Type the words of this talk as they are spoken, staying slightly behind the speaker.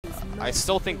I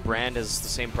still think Brand has the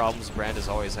same problems Brand has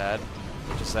always had,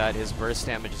 which is that his burst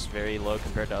damage is very low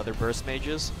compared to other burst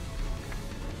mages.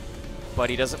 But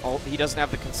he doesn't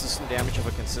have the consistent damage of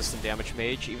a consistent damage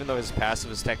mage, even though his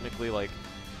passive is technically like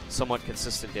somewhat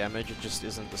consistent damage. It just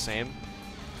isn't the same.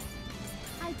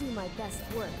 I do my best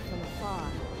work from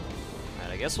afar.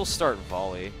 Alright, I guess we'll start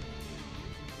volley.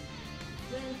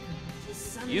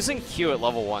 Using Q at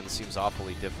level 1 seems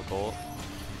awfully difficult.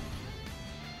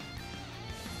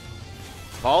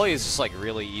 Volley is just like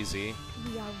really easy.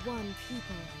 We are one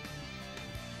people.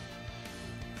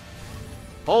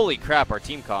 Holy crap, our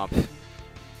team comp.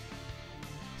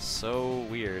 So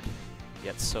weird,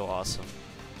 yet so awesome.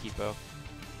 Kipo.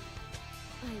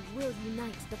 I will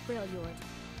unite the Freljord.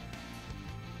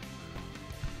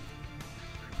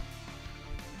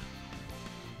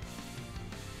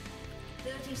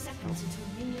 Seconds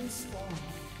until minions spawn.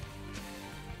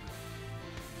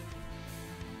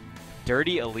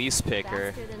 Dirty Elise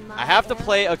picker. I have to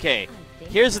play, okay,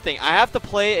 here's the thing. I have to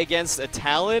play against a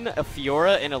Talon, a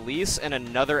Fiora, an Elise, and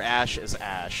another Ashe as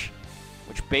Ashe.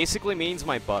 Which basically means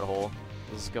my butthole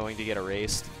is going to get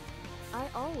erased. I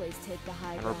always take the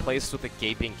high and ground. Replaced with a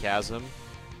gaping chasm.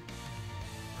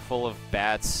 Full of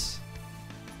bats.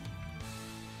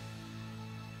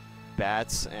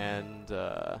 Bats and,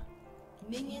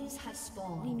 Minions have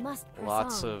spawned. We must press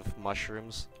lots on. of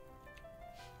mushrooms.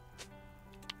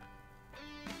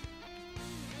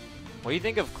 What do you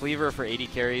think of Cleaver for 80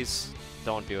 carries?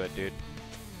 Don't do it, dude.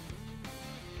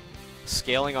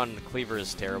 Scaling on Cleaver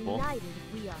is terrible. United,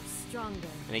 we are stronger.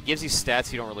 And it gives you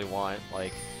stats you don't really want.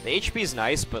 Like, the HP is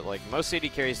nice, but like most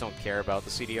AD carries don't care about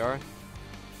the CDR.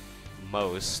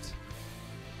 Most.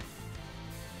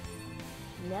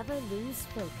 Never lose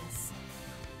focus.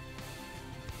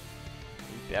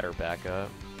 You better back up.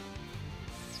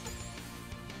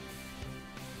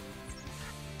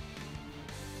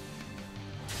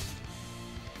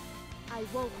 I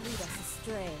won't lead us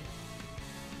astray.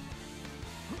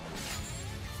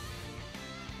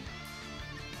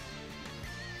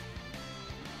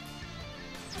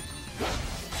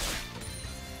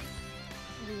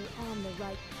 We're on the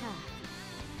right path.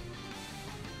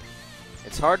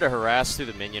 It's hard to harass through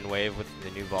the minion wave with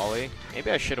the new volley.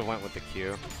 Maybe I should have went with the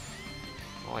Q.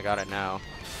 Oh, I got it now.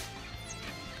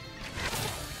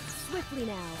 Swiftly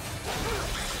now.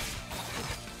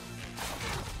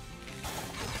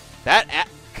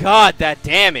 God, that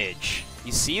damage!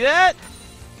 You see that?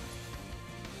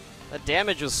 That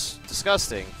damage was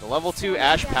disgusting. The level 2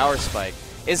 Ashe power spike.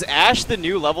 Is Ashe the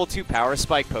new level 2 power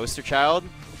spike poster child?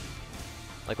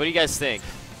 Like, what do you guys think?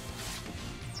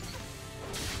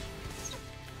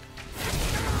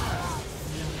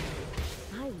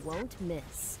 I won't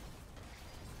miss.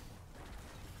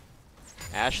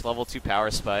 Ashe level 2 power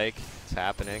spike. It's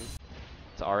happening.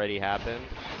 It's already happened.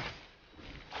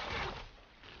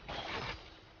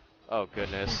 Oh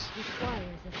goodness. Requires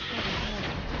a steady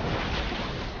hand.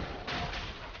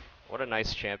 What a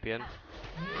nice champion.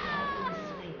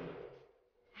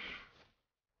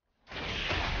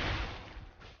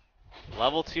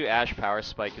 Level 2 Ashe power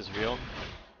spike is real.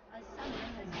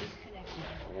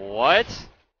 What?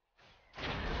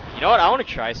 You know what? I want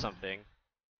to try something.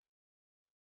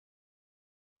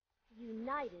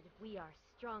 United, we are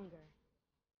stronger.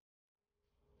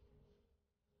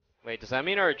 Wait, does that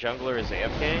mean our jungler is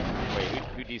AFK? Wait,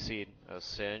 who DC'd? Oh,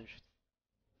 Singed.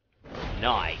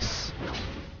 Nice!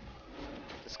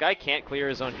 This guy can't clear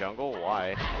his own jungle?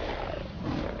 Why?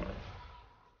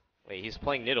 Wait, he's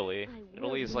playing Nidalee.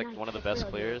 Nidalee is like one of the best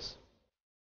clears.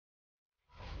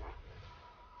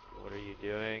 What are you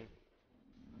doing?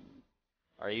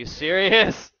 Are you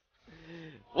serious?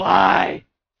 Why?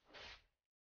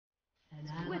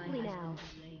 Swiftly now.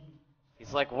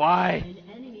 He's like, why?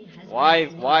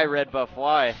 Why red buff,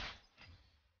 why?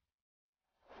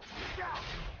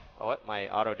 Oh, what? My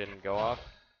auto didn't go off.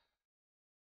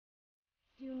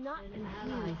 Do not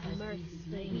confuse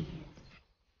mercy.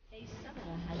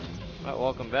 Well,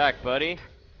 welcome back, buddy.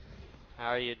 How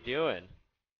are you doing?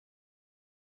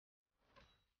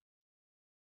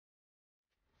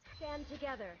 Stand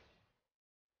together.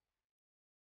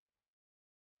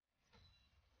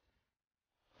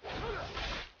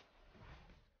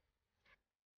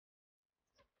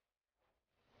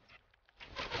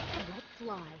 Let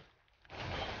fly.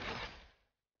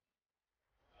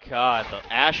 God, the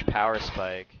Ashe power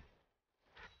spike.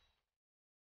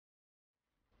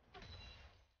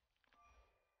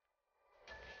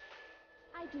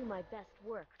 I do my best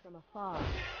work from afar.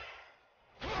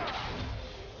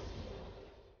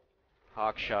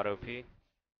 Hawk shot OP.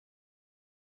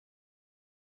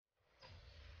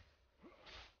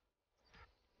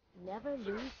 Never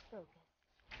lose focus.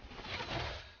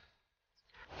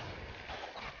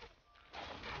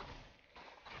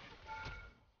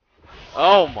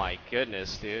 Oh my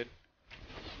goodness, dude.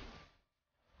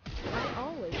 I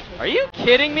always take Are you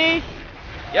kidding me?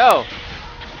 Yo.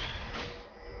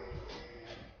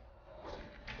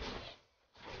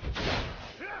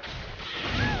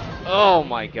 Oh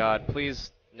my god,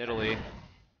 please, Nidalee.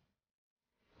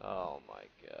 Oh my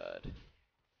god.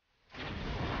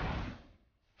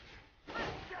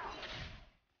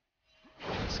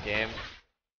 This game.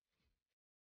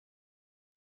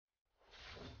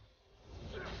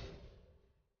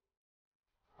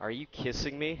 Are you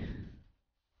kissing me?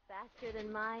 faster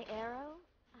than my arrow?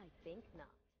 I think not.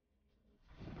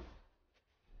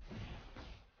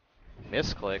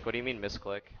 Misclick? What do you mean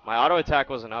misclick? My auto attack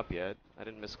wasn't up yet. I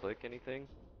didn't misclick anything.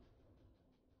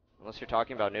 Unless you're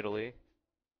talking about Nidalee.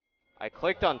 I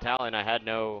clicked on Talon, I had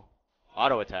no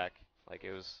auto attack. Like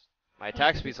it was, my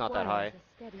attack speed's not that high.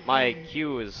 My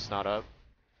Q is not up.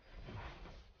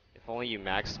 If only you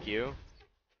maxed Q.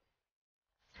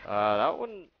 That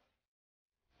one,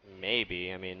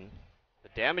 maybe. I mean, the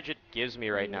damage it gives me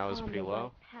right now is pretty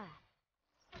low.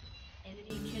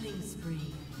 Enemy killing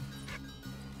spree.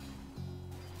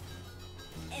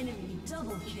 Enemy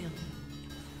double kill.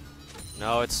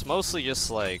 No, it's mostly just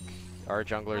like our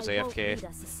jungler's I won't AFK. lead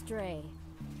us astray.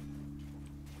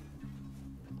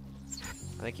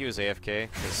 I think he was AFK,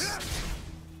 because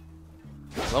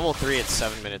level 3 it's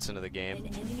 7 minutes into the game.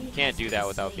 You can't do that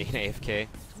without being AFK.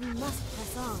 We must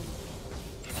press on.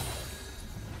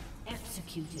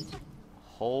 Executed.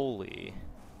 Holy.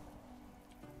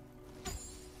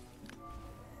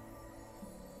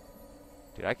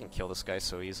 Dude, I can kill this guy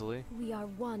so easily. We are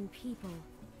one people.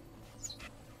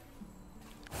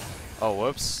 Oh,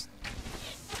 whoops.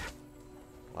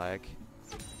 Lag.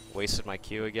 Wasted my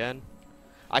Q again.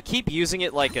 I keep using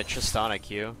it like a Tristana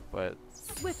Q, but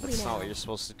Swiftly that's now. not what you're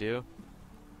supposed to do.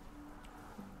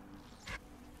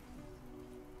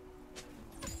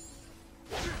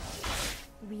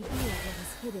 Reveal what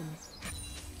is hidden.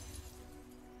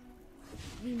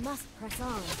 We must press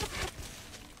on.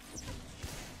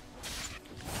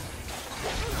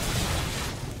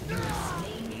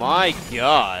 My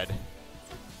god.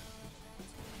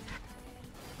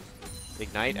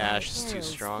 Ignite My Ashe is too arrows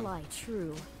strong. fly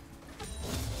true.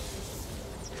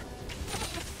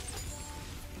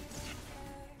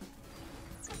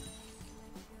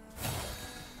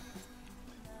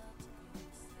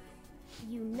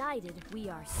 United, we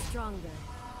are stronger.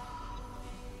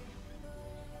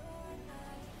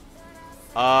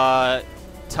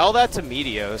 Tell that to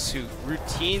Meteos, who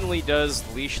routinely does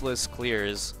leashless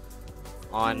clears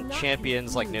on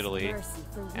champions like Nidalee,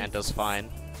 and does fine.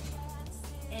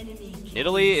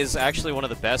 Nidalee is actually one of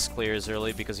the best clears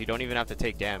early because you don't even have to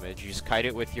take damage. You just kite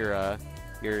it with your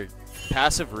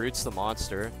passive roots the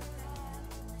monster.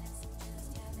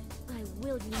 I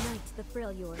will unite the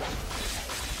Freljord.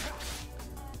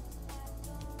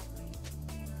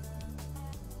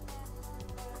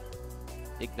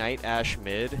 Ignite Ashe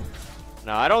mid.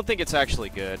 No, I don't think it's actually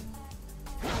good.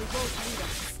 I won't lead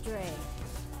us astray.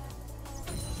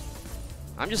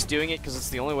 I'm just doing it because it's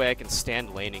the only way I can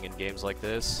stand laning in games like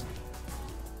this.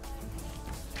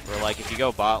 Where like if you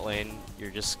go bot lane, you're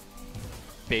just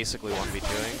basically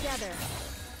 1v2ing. Together.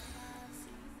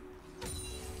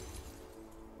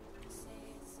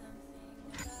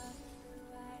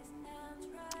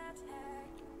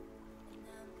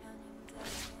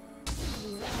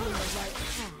 We're on the right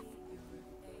path.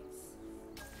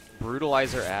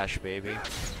 Brutalizer Ashe, baby.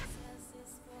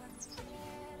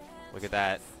 Look at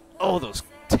that. Oh, those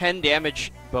 10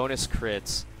 damage bonus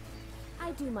crits.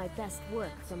 I do my best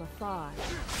work from afar.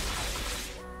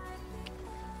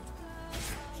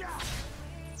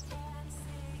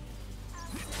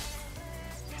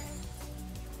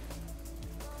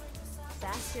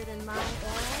 Faster than my arrow?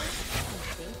 I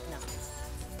think not.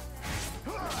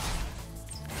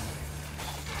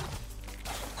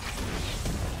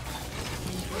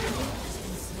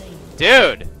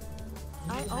 Dude!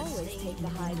 I always take the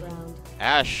high ground.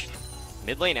 Ashe.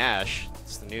 Mid lane Ashe.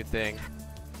 It's the new thing.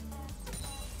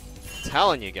 I'm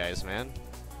telling you guys, man.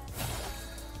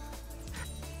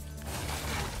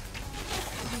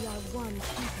 We are one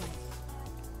people.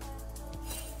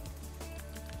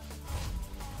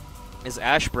 Is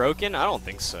Ashe broken? I don't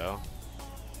think so.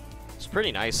 It's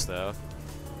pretty nice, though.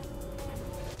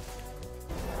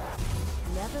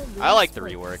 Never lose I like the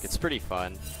focus. rework. It's pretty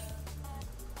fun.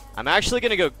 I'm actually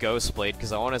gonna go Ghostblade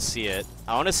because I want to see it.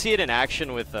 I want to see it in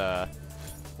action with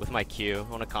my Q.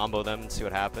 I want to combo them and see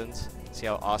what happens. See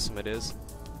how awesome it is.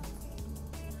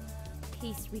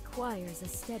 Peace requires a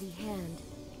steady hand.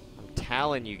 I'm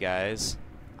telling you guys.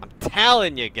 I'm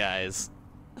telling you guys.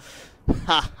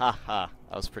 Ha ha ha.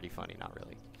 That was pretty funny. Not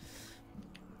really.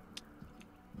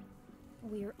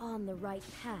 We're on the right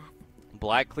path.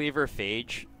 Black Cleaver,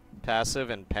 Phage, passive,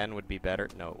 and Pen would be better.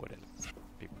 No, it wouldn't. It'd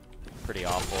be pretty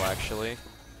awful, actually.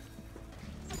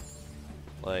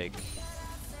 Like,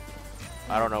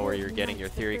 I don't know where you're getting your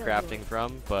theory crafting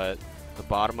from, but the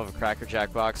bottom of a Cracker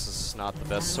Jack box is not the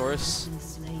best source.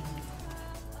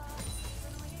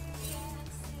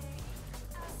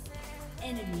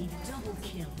 Enemy double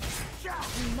kill.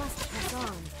 We must press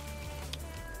on.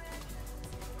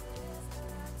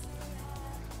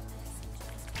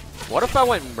 What if I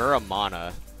went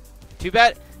Muramana? Too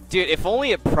bad. Dude, if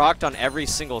only it procced on every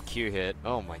single Q hit.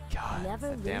 Oh my god. Never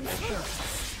That damage. lose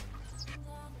focus.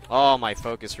 Oh, my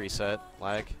focus reset.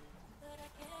 Lag.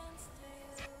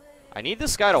 I need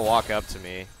this guy to walk up to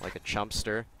me like a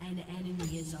chumpster. An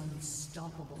enemy is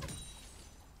unstoppable.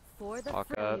 For the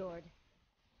Walk up. Freljord.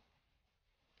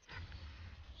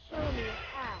 Show me a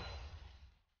path.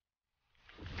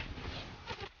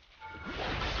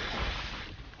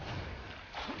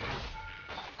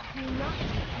 Do not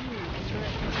confuse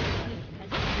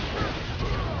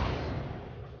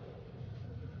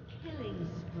Killing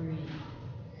spree.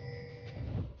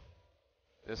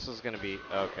 This is gonna be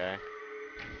okay.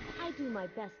 I do my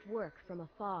best work from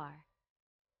afar.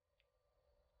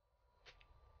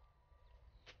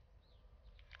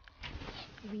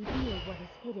 Reveal what is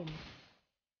hidden.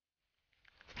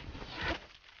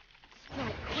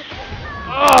 Strike quickly.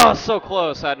 Oh, so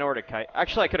close. I had nowhere to kite.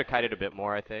 Actually, I could have kited a bit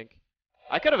more, I think.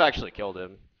 I could have actually killed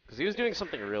him, because he was doing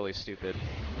something really stupid.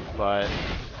 But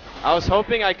I was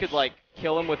hoping I could, like,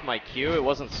 kill him with my Q. It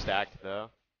wasn't stacked, though.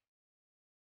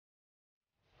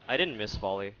 I didn't miss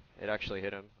volley. It actually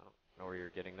hit him. I don't know where you're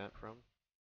getting that from.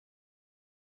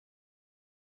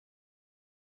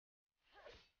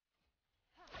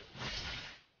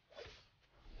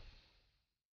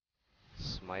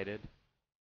 Smited.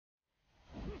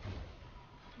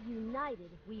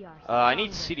 United, we are I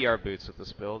need stronger. CDR boots with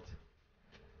this build.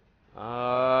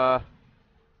 I'll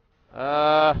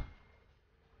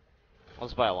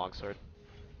just buy a longsword.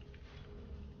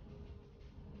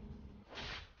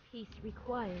 Peace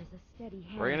requires a steady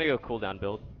hand. We're gonna go cooldown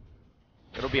build.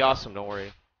 It'll be awesome, don't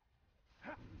worry.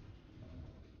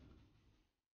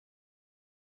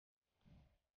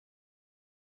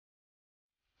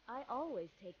 I always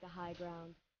take the high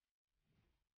ground.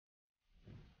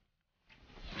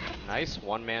 Nice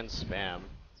one-man spam.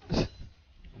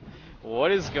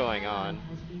 What is going on?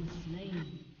 Has been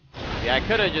slain. Yeah, I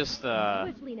could have just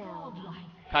Swiftly now.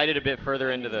 kited a bit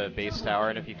further into the base tower,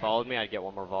 and if he followed me, I'd get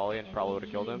one more volley and probably would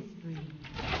have killed him.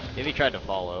 If he tried to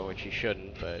follow, which he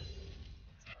shouldn't, but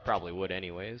probably would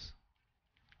anyways.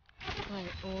 I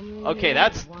only Okay, need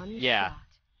that's one yeah. shot.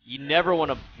 You never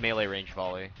want a melee range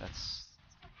volley. That's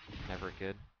never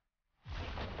good.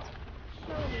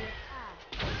 Show me a path.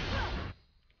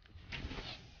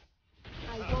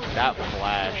 I won't That be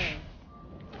flash.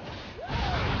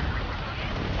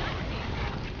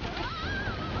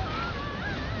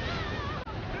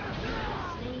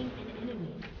 Slain an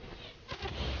enemy.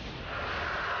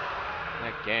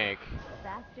 That gank.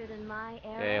 faster than my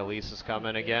arrow. Okay, Elise is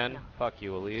coming again. Fuck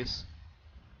you, Elise.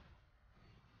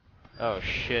 Oh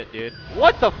shit, dude.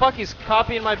 What the fuck? He's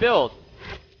copying my build.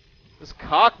 This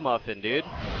cock muffin, dude.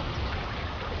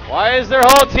 Why is their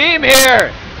whole team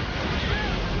here?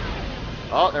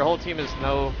 Oh, their whole team is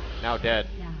now dead.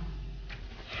 Down.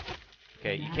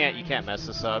 Okay, you can't mess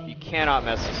this up. You cannot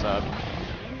mess this up.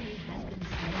 Enemy has been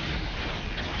slain.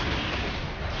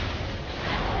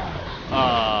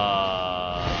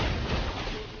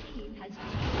 Team has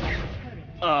destroyed the turret.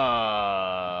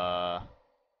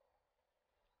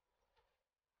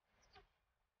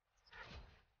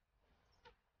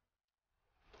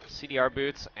 CDR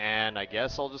boots, and I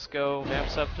guess I'll just go Vamp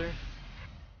Scepter.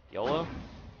 YOLO.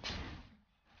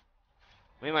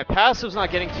 I mean, my passive's not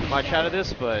getting too much out of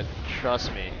this, but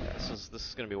trust me, this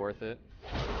is gonna be worth it.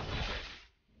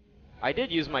 I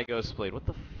did use my Ghost Blade. What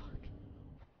the fuck?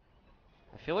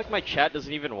 I feel like my chat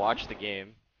doesn't even watch the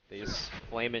game. They just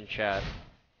flame in chat.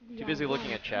 Too busy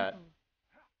looking at chat.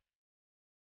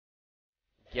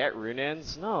 Get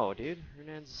Runans? No, dude.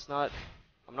 Runans is not.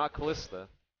 I'm not Callista.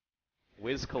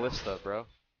 Wiz Callista, bro.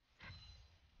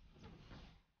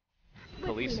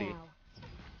 Khaleesi.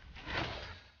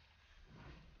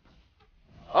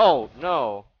 Oh,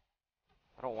 no.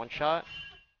 I don't one shot.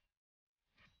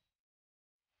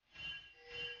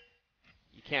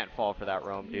 You can't fall for that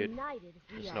roam, dude.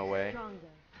 There's no way.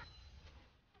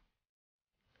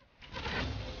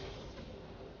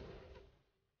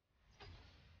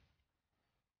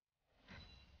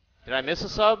 Did I miss a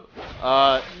sub?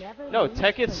 No,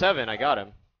 Tekid7, I got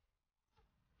him.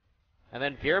 And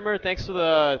then Virimer, thanks for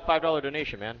the $5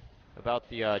 donation, man. About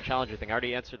the challenger thing, I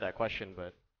already answered that question,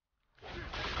 but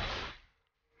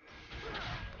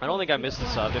I don't think I missed a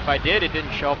sub. If I did, it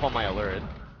didn't show up on my alert.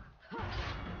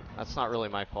 That's not really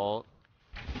my fault.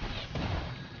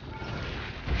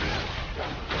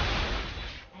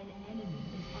 An enemy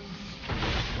is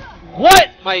unstoppable. What?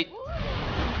 My...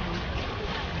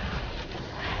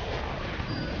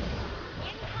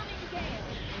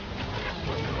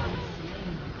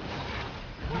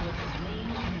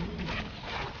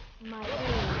 My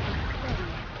aim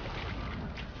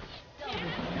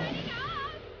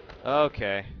is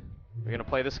Okay. We're gonna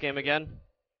play this game again?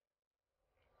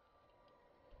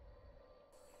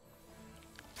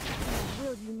 steady.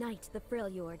 Will unite the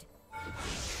Freljord.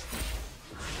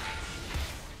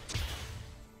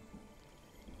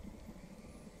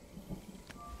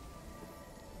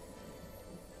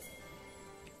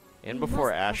 In We before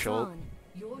must press Ashe ult. on.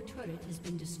 Your turret has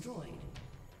been destroyed.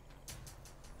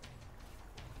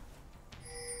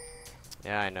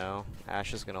 Yeah, I know.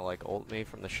 Ashe is gonna like ult me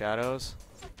from the shadows.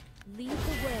 Lead the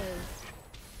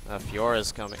way.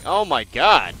 Fiora's coming. Oh my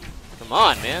god! Come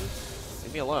on, man.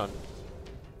 Leave me alone.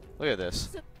 Look at this.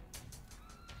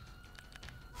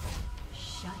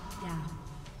 Shut down.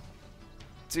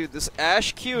 Dude, this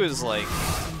Ashe Q is like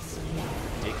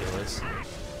ridiculous.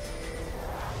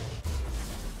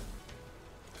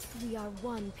 We are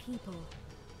one people.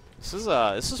 This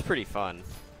is pretty fun.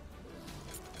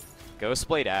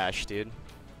 Ghostblade Ashe, dude.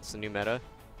 It's the new meta.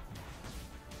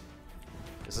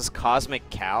 Is this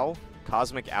cosmicowl?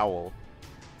 Cosmic Owl.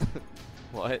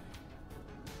 What?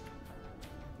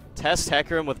 Test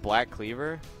Hecarim with Black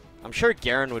Cleaver? I'm sure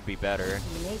Garen would be better.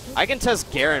 Naked. I can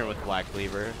test Garen with Black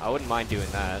Cleaver. I wouldn't mind doing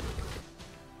that.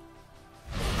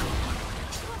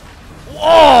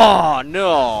 Oh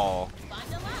no!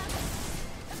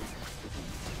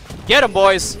 Get him,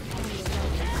 boys!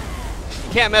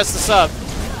 Can't mess this up.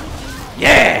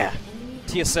 Yeah!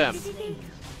 TSM.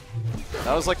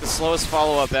 That was like the slowest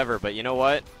follow-up ever, but you know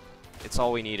what? It's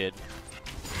all we needed.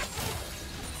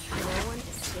 No one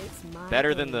escapes my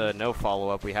Better than aim. the no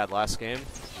follow-up we had last game.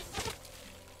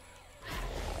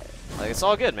 Like, it's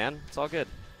all good, man. It's all good.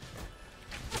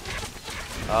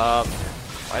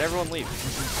 Why'd everyone leave?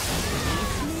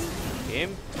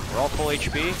 Game? We're all full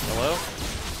HP? Hello?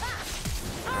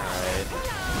 Alright.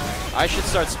 I should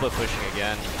start split pushing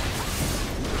again.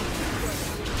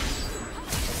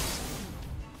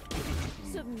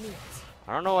 Submit.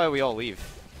 I don't know why we all leave.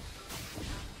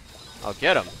 I'll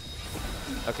get him.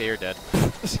 Okay, you're dead.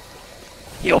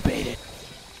 He'll bait it.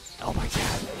 Oh my god.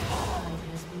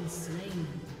 Has been slain.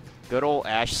 Good old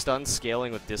Ashe stun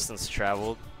scaling with distance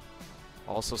traveled.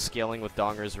 Also scaling with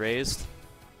dongers raised.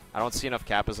 I don't see enough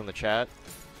kappas in the chat.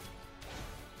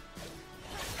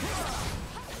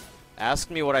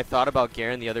 Asked me what I thought about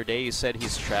Garen the other day. You said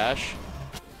he's trash.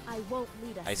 I won't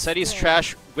lead us I said he's astray.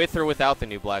 trash with or without the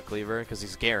new Black Cleaver because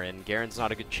he's Garen. Garen's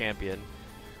not a good champion.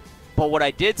 But what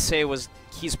I did say was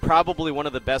he's probably one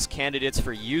of the best candidates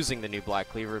for using the new Black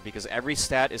Cleaver because every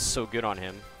stat is so good on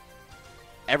him.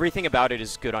 Everything about it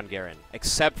is good on Garen,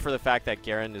 except for the fact that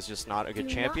Garen is just not a good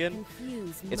Do not champion.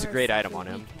 confuse It's a mercy great item for on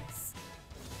him. weakness.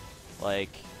 Like,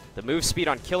 the move speed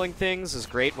on killing things is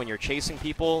great when you're chasing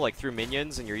people, like through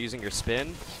minions, and you're using your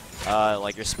spin.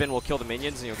 Like, your spin will kill the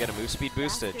minions, and you'll get a move speed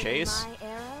boost to Faster than chase. my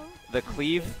arrow?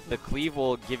 The cleave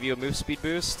will give you a move speed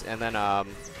boost, and then,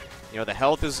 you know, the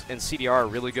health is and CDR are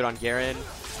really good on Garen.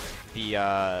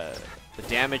 The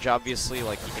damage, obviously,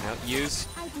 like, you can use.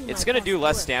 I do It's my gonna best do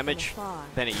less work from damage afar.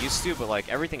 than it used to, but, like,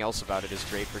 everything else about it is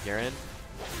great for Garen.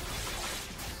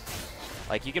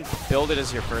 Like, you can build it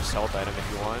as your first health item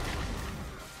if you want.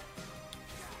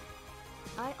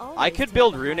 I always could take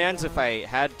build the high Runeans if ground. I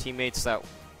had teammates that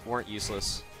weren't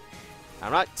useless.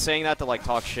 I'm not saying that to, like,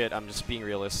 talk shit, I'm just being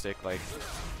realistic. Like,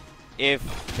 if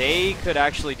they could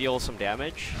actually deal some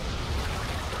damage,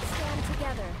 Stand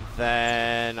together.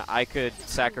 then I could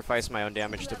sacrifice my own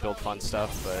damage to build fun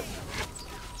stuff, but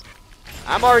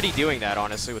I'm already doing that,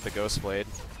 honestly, with the Ghostblade.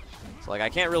 So, like, I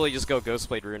can't really just go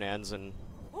Ghostblade Runeans, and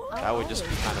that would just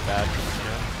be kind of bad, you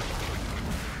know?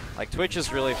 Like, Twitch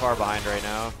is really far behind right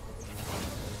now.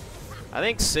 I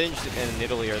think Singed and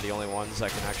Nidalee are the only ones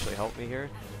that can actually help me here.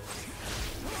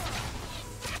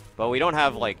 But we don't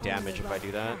have, like, damage if I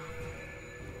do that.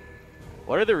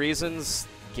 What are the reasons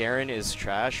Garen is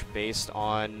trash based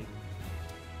on...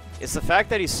 It's the fact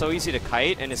that he's so easy to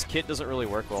kite and his kit doesn't really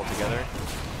work well together.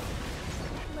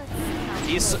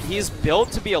 Let's see how He's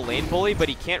built to be a lane bully, but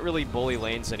he can't really bully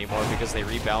lanes anymore because they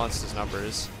rebalanced his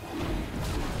numbers.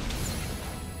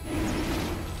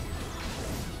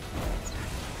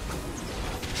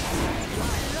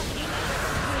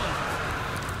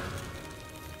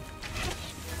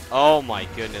 Oh my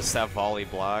goodness, that volley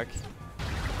block.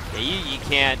 Yeah, you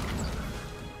can't.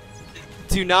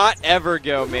 Do not ever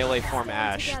go melee form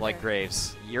Ashe like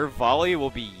Graves. Your volley will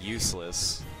be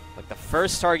useless. Like, the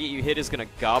first target you hit is gonna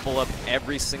gobble up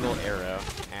every single arrow,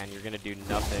 and you're gonna do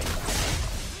nothing.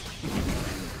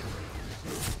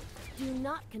 Do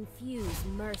not confuse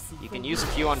mercy. You can use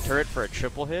Q on turret for a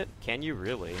triple hit? Can you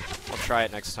really? I'll try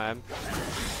it next time.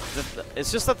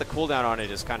 It's just that the cooldown on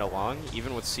it is kind of long,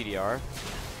 even with CDR.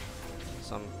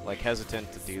 So I'm, like,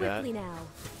 hesitant to do that. Now.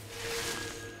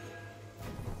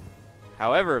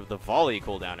 However, the volley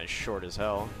cooldown is short as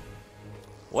hell.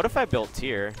 What if I built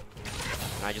tier,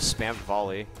 and I just spammed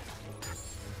volley?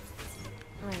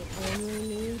 I only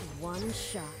need one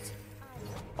shot.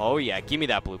 Oh yeah, give me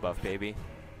that blue buff, baby.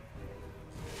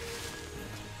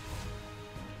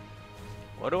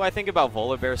 What do I think about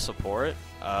Volibear support?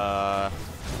 I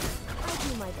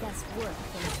do my best work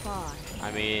from afar.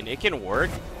 I mean, it can work,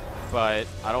 but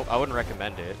I wouldn't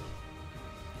recommend it.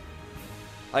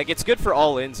 Like, it's good for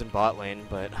all-ins in bot lane,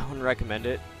 but I wouldn't recommend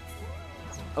it.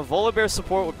 A Volibear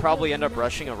support would probably end up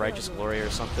rushing a Righteous Glory or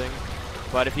something.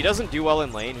 But if he doesn't do well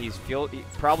in lane, he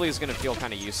probably is going to feel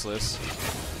kind of useless.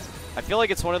 I feel like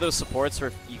it's one of those supports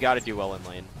where you got to do well in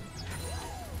lane.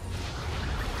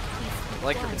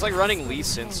 Like, it's like running Lee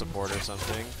Sin support or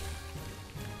something.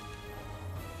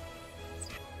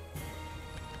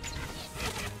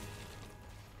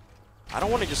 I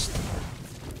don't want to just...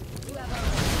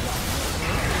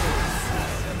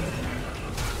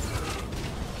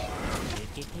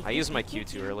 I used my Q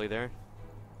too early there.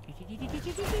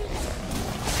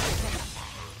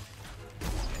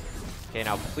 Okay,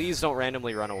 now please don't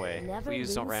randomly run away.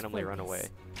 Please don't randomly run away.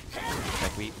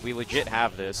 Like, we legit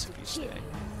have this if you stay.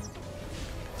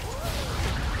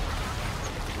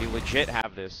 We legit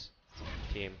have this,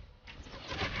 team.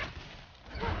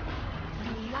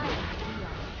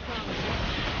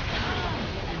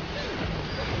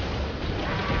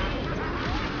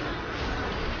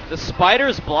 The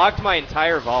spiders blocked my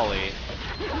entire volley.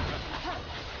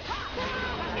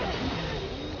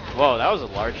 Whoa, that was a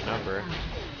large number.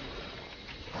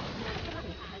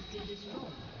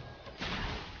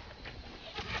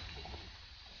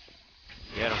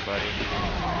 Get him, buddy.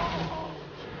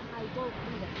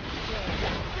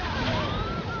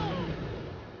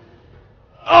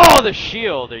 Oh, the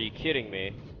shield! Are you kidding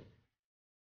me?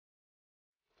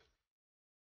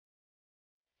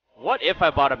 What if I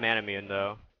bought a Manamune,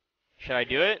 though? Should I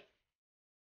do it?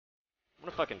 I'm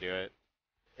gonna fucking do it.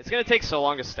 It's gonna take so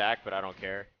long to stack, but I don't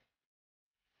care.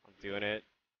 I'm doing it.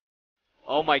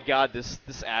 Oh my god, this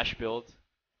Ashe build.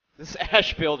 This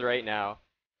Ashe build right now.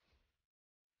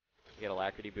 Get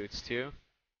Alacrity boots too.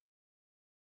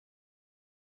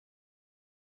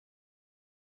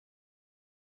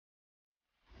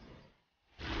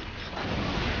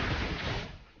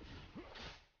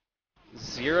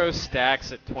 Zero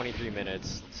stacks at 23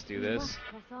 minutes. Let's do this.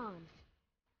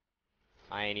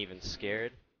 I ain't even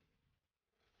scared.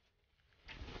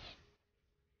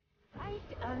 Right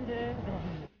under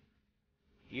them.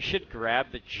 You should grab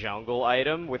the jungle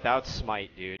item without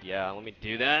smite, dude. Yeah, let me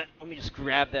do that. Let me just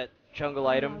grab that jungle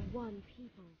item.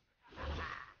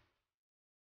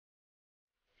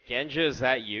 Genja, is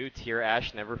that you? Tier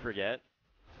Ashe, never forget.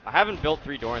 I haven't built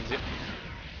 3 Dorns yet.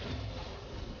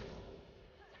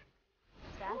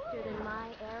 Faster than my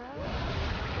arrow?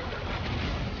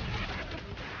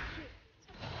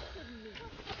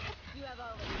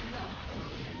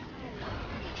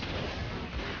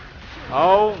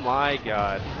 Oh my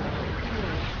god.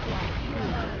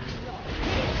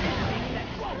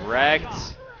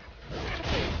 Wrecked.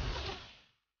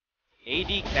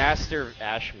 AD caster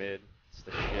Ashe mid. It's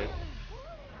the shit.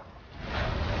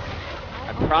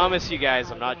 I promise you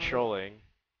guys I'm not trolling.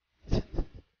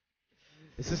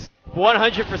 This is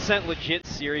 100% legit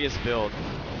serious build.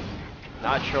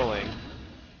 Not trolling.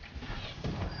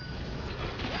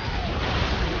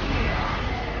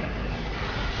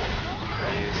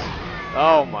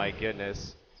 Oh my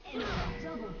goodness.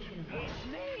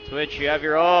 Twitch, you have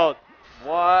your ult.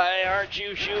 Why aren't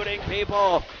you shooting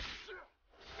people?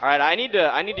 Alright, I need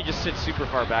to just sit super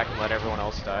far back and let everyone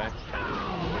else die.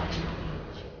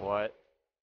 What?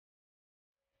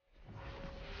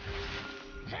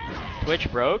 Twitch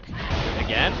broke?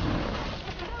 Again?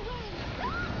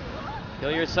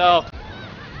 Kill yourself.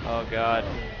 Oh god.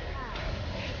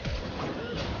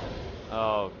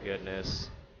 Oh goodness.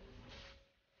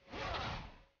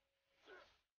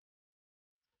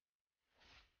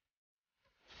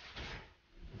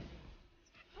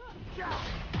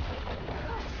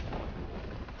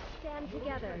 Stand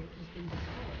together.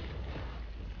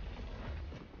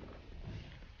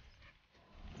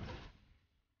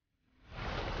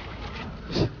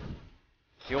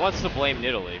 He wants to blame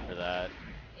Nidalee for that.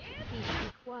 Peace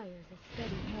requires a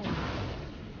steady hand.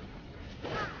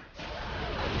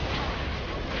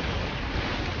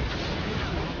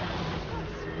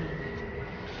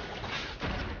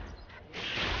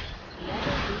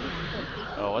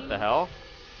 Oh, what the hell?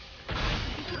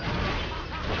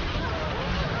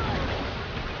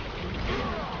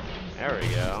 There we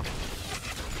go.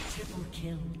 Triple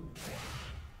kill.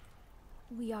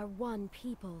 We are one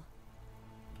people.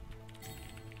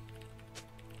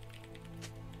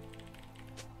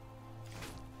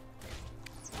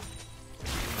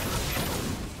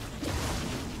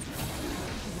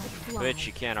 Bitch,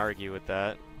 you can't argue with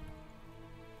that.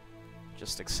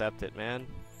 Just accept it, man.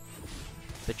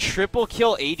 The triple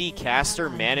kill AD caster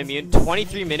Manamune,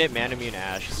 23-minute Manamune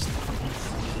Ashe.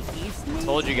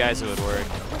 Told you guys it would work.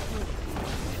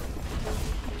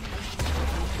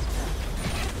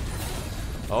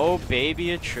 Oh,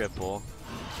 baby, a triple.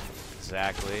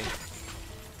 Exactly.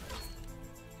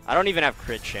 I don't even have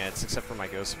crit chance except for my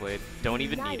Ghost Blade. Don't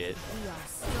even need it.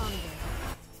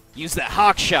 Use that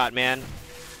Hawk Shot, man.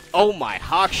 Oh my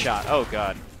Hawk Shot. Oh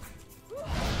god.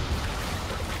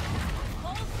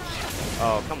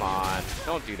 Oh, come on.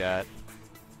 Don't do that.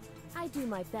 I do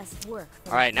my best work.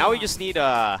 Alright, now we just need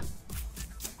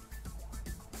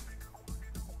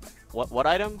what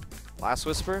item? Last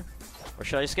Whisper? Or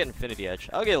should I just get Infinity Edge?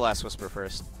 I'll get Last Whisper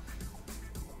first.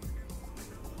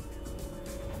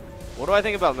 What do I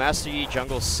think about Master Yi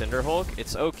Jungle's Cinderhulk?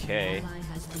 It's okay,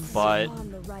 but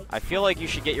I feel like you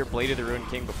should get your Blade of the Ruined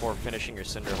King before finishing your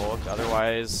Cinderhulk,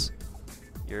 otherwise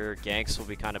your ganks will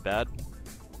be kind of bad.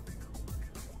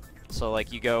 So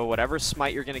like you go whatever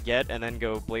smite you're gonna get, and then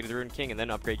go Blade of the Ruined King, and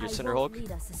then upgrade your Cinderhulk.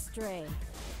 Lead us astray.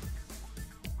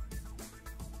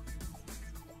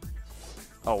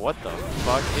 Oh, what the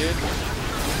fuck, dude?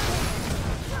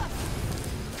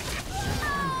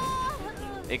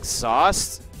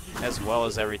 Exhaust, as well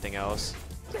as everything else.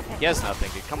 He has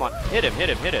nothing, dude. Come on, hit him, hit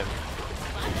him, hit him.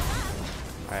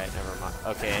 Alright, never mind.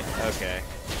 Okay, okay.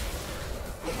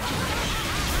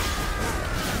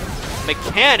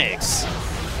 Mechanics!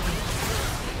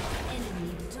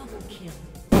 Enemy double kill.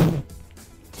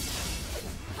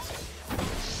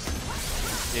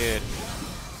 Dude.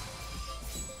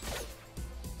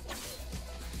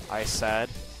 I sad.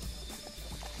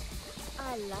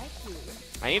 I like you.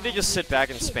 I need to just sit back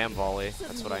and spam volley.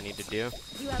 That's what I need to do.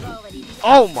 You have already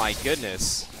Oh my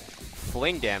goodness.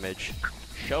 Fling damage.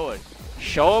 Show it.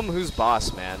 Show him who's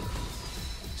boss, man.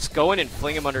 Just go in and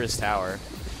fling him under his tower.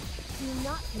 do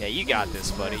not. Yeah, you got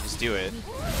this, buddy. Just do it.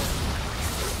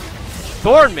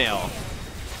 Thornmail!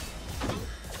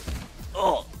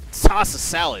 Oh, toss a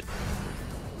salad.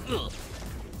 Ugh.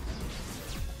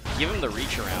 Give him the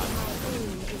reach around.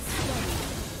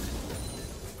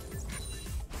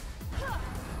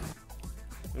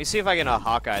 Let me see if I can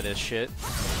Hawkeye this shit.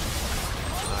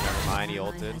 Oh, never mind, he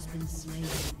ulted.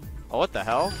 Oh, what the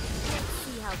hell?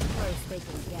 See how close they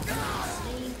can get.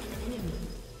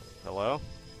 Hello?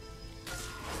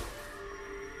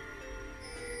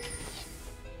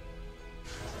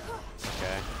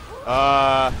 Okay.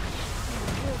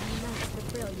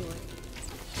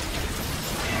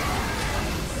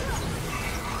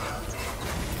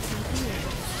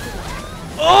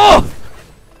 Oh!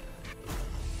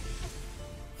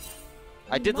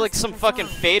 I did like some fucking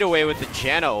fadeaway with the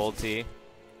Janna ulti.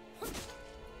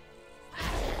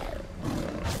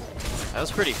 That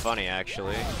was pretty funny,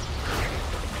 actually.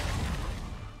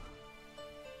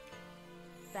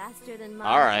 Faster than my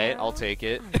Alright, arrow? I'll take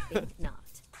it. I think not.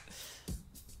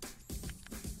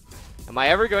 Am I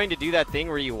ever going to do that thing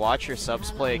where you watch your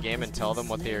subs play a game and tell them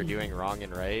what they are doing wrong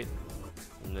and right?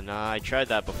 Nah, I tried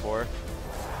that before.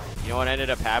 You know what ended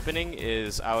up happening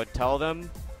is I would tell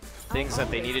them things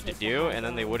that they needed to do, and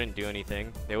then they wouldn't do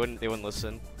anything. They wouldn't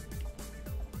listen.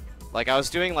 Like I was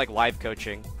doing like live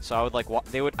coaching, so I would like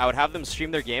I would have them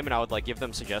stream their game, and I would like give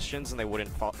them suggestions, and they wouldn't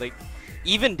follow. Like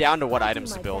even down to what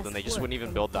items to build, and they just wouldn't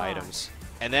even build the items.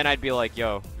 And then I'd be like,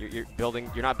 "Yo, you're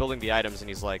not building the items," and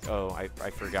he's like, "Oh, I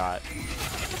forgot."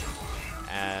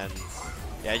 And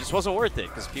yeah, it just wasn't worth it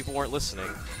because people weren't listening.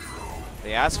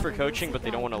 They ask for coaching, but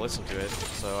they don't want to listen to it.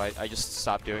 So I just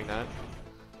stopped doing that.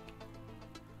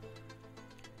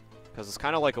 Because it's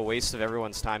kind of like a waste of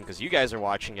everyone's time, because you guys are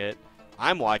watching it,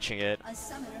 I'm watching it,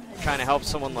 trying to help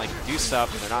someone like do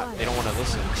stuff, and they don't want to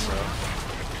listen, so.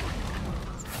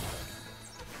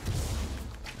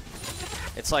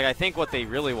 It's like, I think what they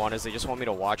really want is they just want me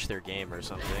to watch their game or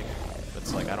something. But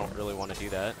it's like, I don't really want to do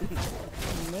that.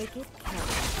 Make it count.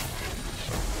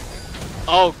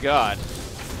 Oh god.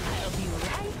 I'll be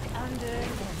right under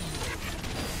them.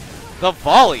 The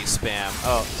volley spam.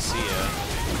 Oh, see ya.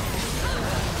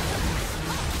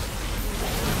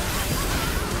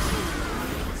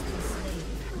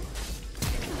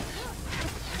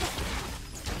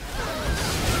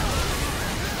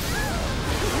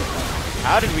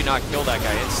 How did we not kill that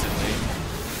guy instantly?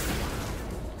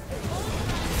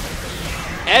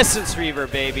 Essence Reaver,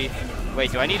 baby.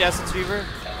 Wait, do I need Essence Reaver?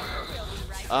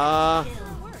 I'll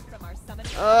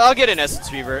get an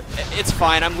Essence Reaver. It's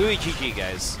fine. I'm Louis GG,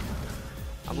 guys.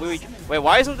 I'm Louis. Wait,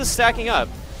 why isn't this stacking up?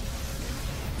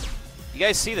 You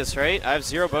guys see this, right? I have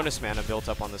 0 bonus mana built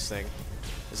up on this thing.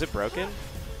 Is it broken?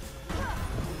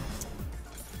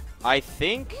 I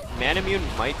think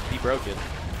Manamune might be broken.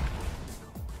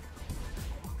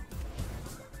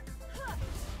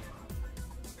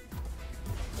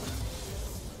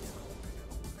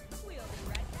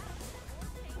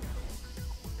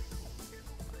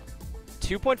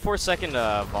 .4-second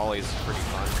volley is pretty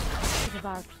fun. Of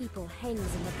our people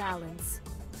hangs in the balance.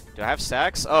 Do I have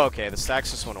stacks? Oh, okay. The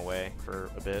stacks just went away for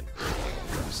a bit.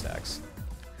 Stacks.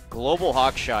 Global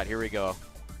Hawk Shot. Here we go.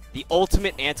 The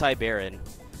ultimate anti-Baron.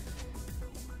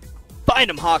 Find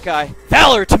him, Hawkeye.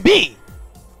 Valor to me.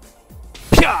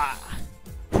 Pya!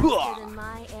 In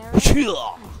my era,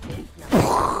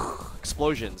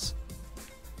 Explosions.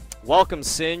 Welcome,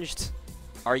 Singed.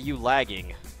 Are you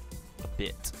lagging? A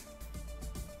bit.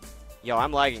 Yo,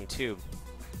 I'm lagging too.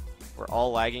 We're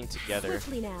all lagging together.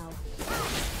 Quickly now.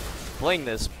 Fling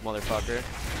this, motherfucker.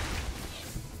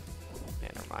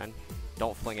 Man, never mind.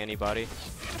 Don't fling anybody. You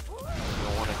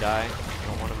don't want to die. You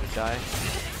don't want him to die.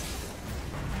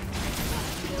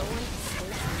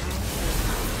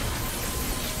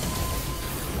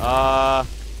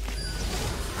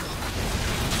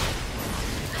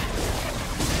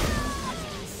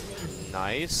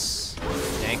 Nice.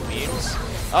 Dank memes.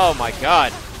 Oh my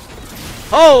god.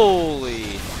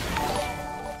 Holy.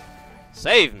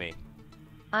 Save me.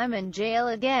 I'm in jail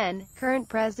again. Current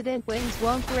President Wings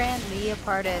won't grant me a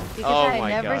pardon because Oh I my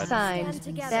never God. signed Stand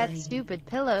together. that stupid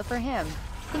pillow for him.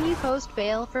 Can you post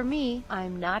bail for me?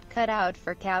 I'm not cut out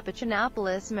for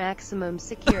Cappuccinopolis maximum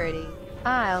security.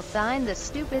 I'll sign the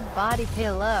stupid body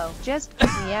pillow. Just get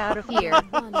me out of here.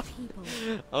 One people.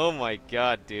 Oh my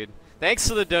god, dude. Thanks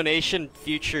for the donation,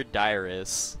 Future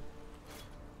Diarist.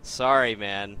 Sorry,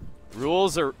 man.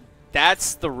 Rules are...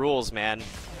 That's the rules, man.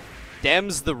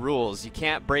 Dem's the rules. You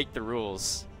can't break the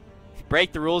rules. If you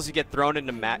break the rules, you get thrown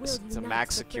into max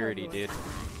security, dude.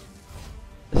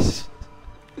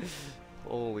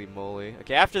 Holy moly.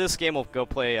 Okay, after this game, we'll go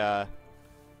play,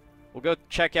 we'll go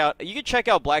check out... You can check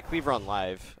out Black Cleaver on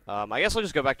live. I guess I'll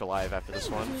just go back to live after this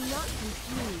one. Do not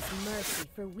confuse mercy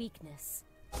for weakness.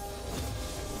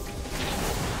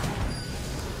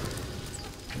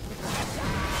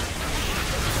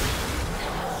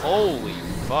 Holy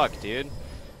fuck, dude.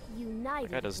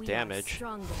 United, That guy does we damage. Are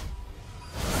stronger.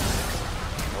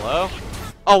 Hello?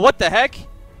 Oh, what the heck?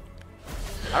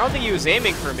 I don't think he was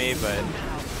aiming for me, but...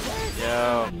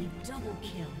 Yo. Double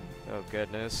kill. Oh,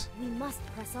 goodness. We must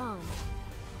press on.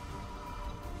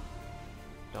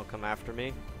 Don't come after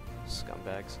me,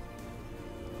 scumbags.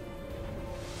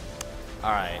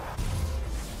 Alright.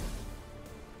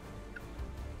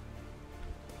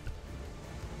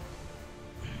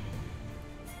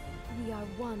 We are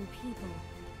one people.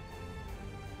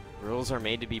 Rules are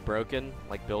made to be broken,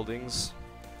 like buildings,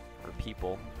 or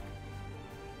people,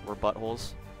 or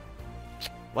buttholes.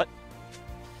 What?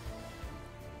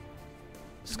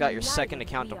 Just got your second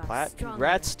account to plat.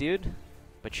 Congrats, dude.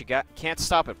 But you can't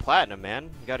stop at platinum, man.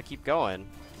 You gotta keep going.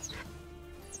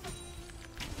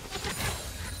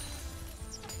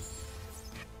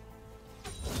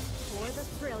 For the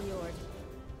thrill yard.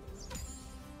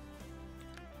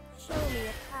 Show me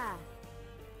a path.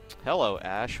 Hello,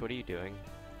 Ashe. What are you doing?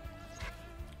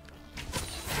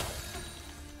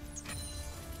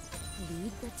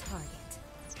 Lead the target.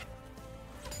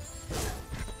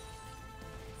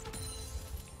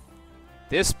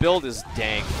 This build is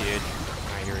dank, dude.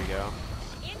 Alright, here we go.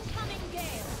 Incoming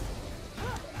gale.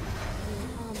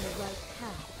 We're on the right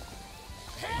path.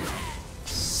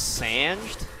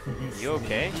 Sanged? You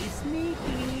okay?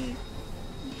 Sneaky.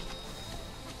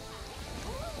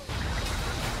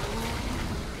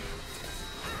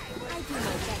 I do my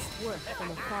best work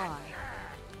from afar.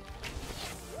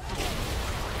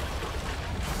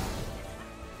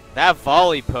 That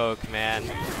volley poke, man.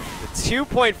 The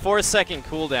 2.4 second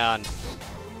cooldown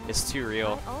is too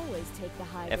real. I always take the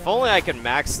high If ground. only I could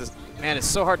max this. Man, it's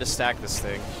so hard to stack this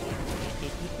thing.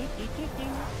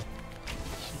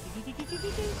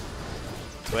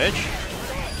 Twitch?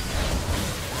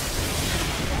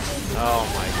 Oh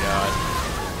my god.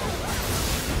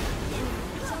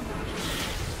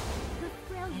 The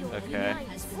thrill yard Okay.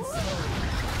 unites.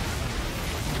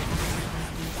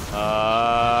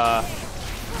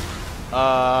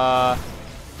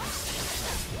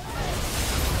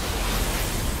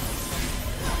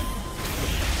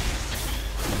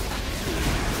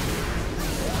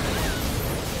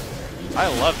 I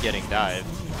love getting dived.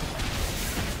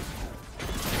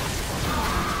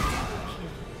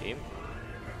 Team.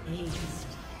 Aced.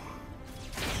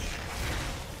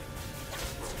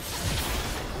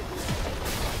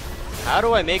 How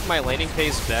do I make my laning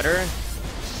phase better?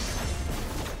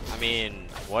 I mean,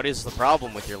 what is the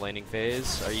problem with your laning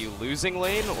phase? Are you losing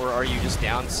lane, or are you just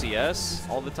down CS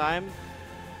all the time?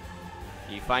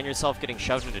 Do you find yourself getting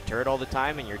shoved into turret all the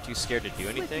time and you're too scared to do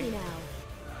anything?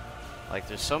 Like,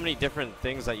 there's so many different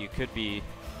things that you could be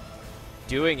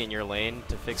doing in your lane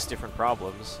to fix different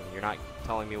problems, and you're not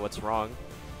telling me what's wrong.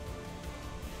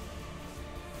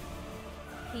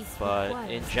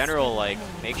 But in general, like,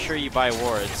 make sure you buy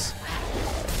wards.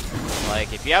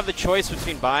 Like, if you have the choice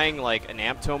between buying like an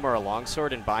amp tome or a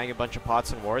longsword and buying a bunch of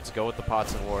pots and wards, go with the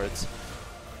pots and wards.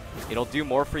 It'll do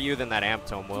more for you than that amp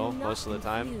tome will most of the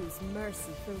time.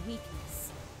 Mercy for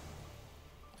weakness.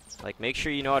 Like, make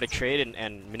sure you know how to trade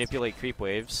and manipulate creep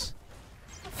waves,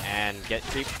 and get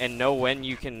creep and know when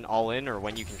you can all in or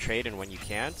when you can trade and when you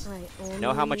can't.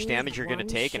 Know how much damage you're gonna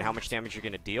take and how much damage you're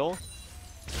gonna deal,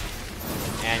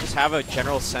 and just have a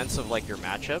general sense of like your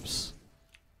matchups.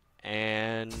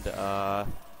 And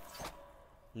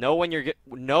know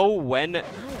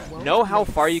how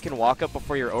far you can walk up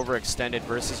before you're overextended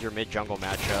versus your mid jungle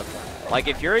matchup. Like,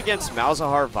 if you're against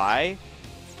Malzahar Vi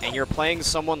and you're playing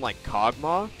someone like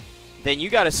Kog'Maw, then you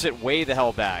gotta sit way the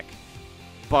hell back.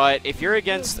 But if you're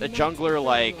against a jungler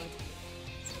like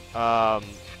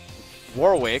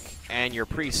Warwick and you're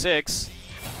pre-6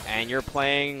 and you're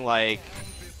playing like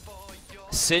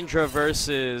Syndra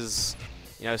versus,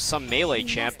 you know, some melee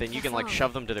champ, then you can like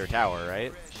shove them to their tower,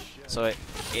 right? So it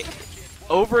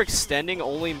overextending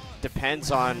only depends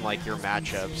on like your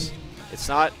matchups. It's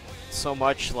not so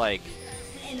much like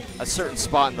a certain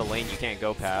spot in the lane you can't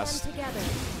go past.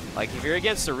 Like, if you're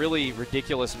against a really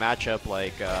ridiculous matchup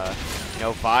like you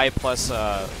know, Vi plus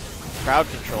crowd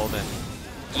control, then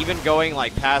even going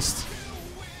like past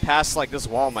like this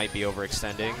wall might be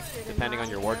overextending depending on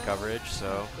your ward coverage.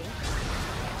 So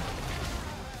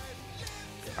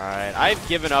alright, I've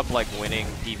given up like winning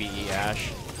PBE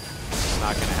Ashe. It's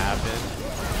not gonna happen.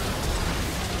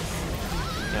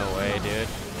 No way, dude.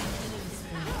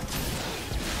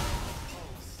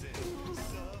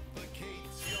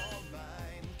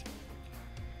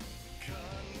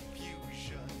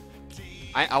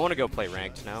 I want to go play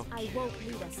ranked now. I won't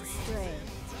lead us astray.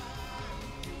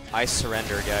 I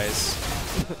surrender, guys.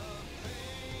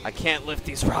 I can't lift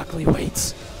these Rock Lee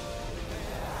weights.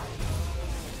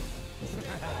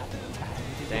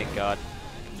 Thank God.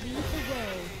 Lead the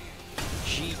way.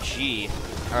 GG.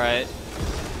 Alright.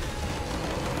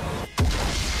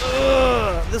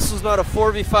 This was not a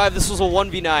 4v5, this was a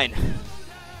 1v9.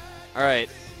 Alright.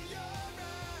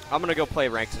 I'm gonna go play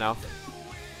ranked now.